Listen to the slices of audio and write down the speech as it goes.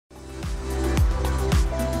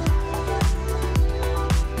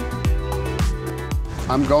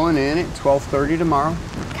I'm going in at 12:30 tomorrow.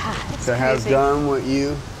 God, that's to have crazy. done what you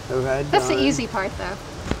have had That's done. the easy part, though.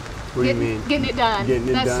 What do you mean? Getting it done. Getting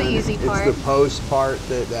it That's done. the easy part. It's the post part,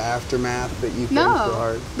 the aftermath that you think is the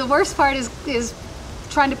hard. The worst part is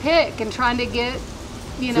trying to pick and trying to get,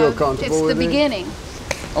 you know, Feel comfortable it's with the it? beginning.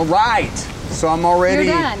 All right. So I'm already.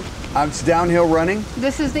 You're done. It's downhill running.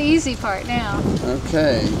 This is the easy part now.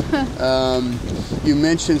 Okay. You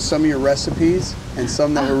mentioned some of your recipes and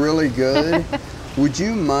some that were really good. Would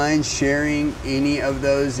you mind sharing any of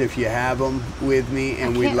those if you have them with me?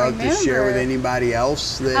 And we'd love to share with anybody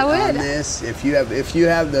else that on this. If you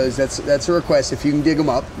have those, that's a request. If you can dig them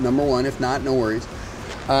up, number one. If not, no worries.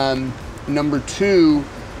 Number two,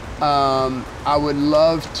 I would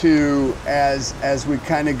love to, as we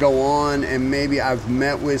kind of go on, and maybe I've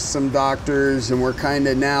met with some doctors, and we're kind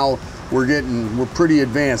of now we're pretty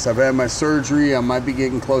advanced. I've had my surgery. I might be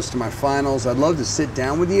getting close to my finals. I'd love to sit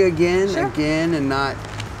down with you again, and I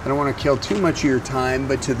don't want to kill too much of your time,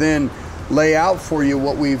 but to then lay out for you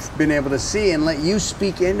what we've been able to see and let you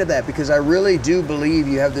speak into that, because I really do believe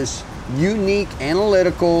you have this unique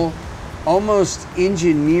analytical, almost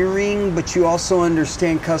engineering, but you also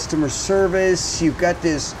understand customer service. You've got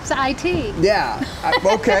this. It's IT. Yeah.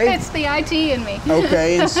 Okay. It's the IT in me.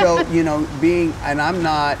 Okay. And so, you know, I'm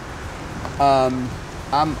not,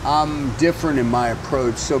 I'm different in my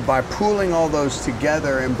approach. So by pooling all those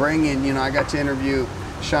together and bringing, you know, I got to interview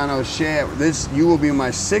Sean O'Shea. You will be my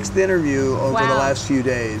 6th interview over the last few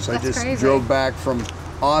days. That's I just crazy. drove back from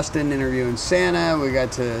Austin interviewing Santa. We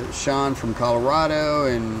got to Sean from Colorado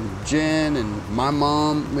and Jen and my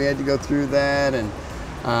mom. We had to go through that.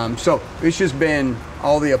 And so it's just been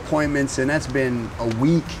all the appointments, and that's been a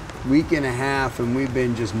week and a half, and we've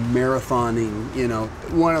been just marathoning, you know.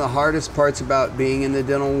 One of the hardest parts about being in the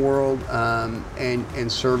dental world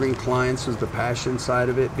and serving clients was the passion side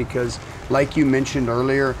of it, because like you mentioned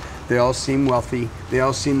earlier, they all seem wealthy, they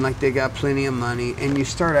all seem like they got plenty of money, and you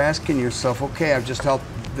start asking yourself, okay, I've just helped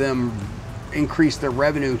them increase their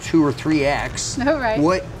revenue 2 or 3x. Oh,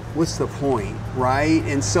 right. What's the point, right?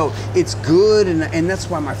 And so it's good, and that's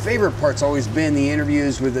why my favorite part's always been the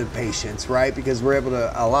interviews with the patients, right? Because we're able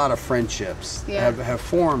to, a lot of friendships have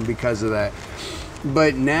formed because of that.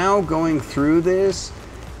 But now going through this,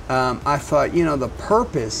 I thought, you know, the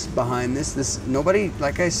purpose behind this nobody,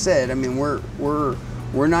 like I said, I mean,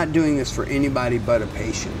 we're not doing this for anybody but a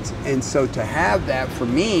patient. And so to have that for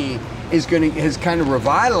me has kind of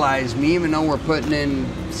revitalized me, even though we're putting in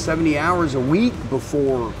 70 hours a week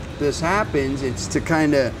before this happens. It's to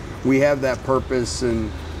kind of, we have that purpose,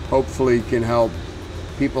 and hopefully can help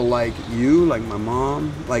people like you, like my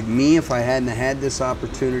mom, like me, if I hadn't had this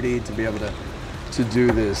opportunity to be able to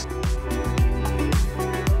do this.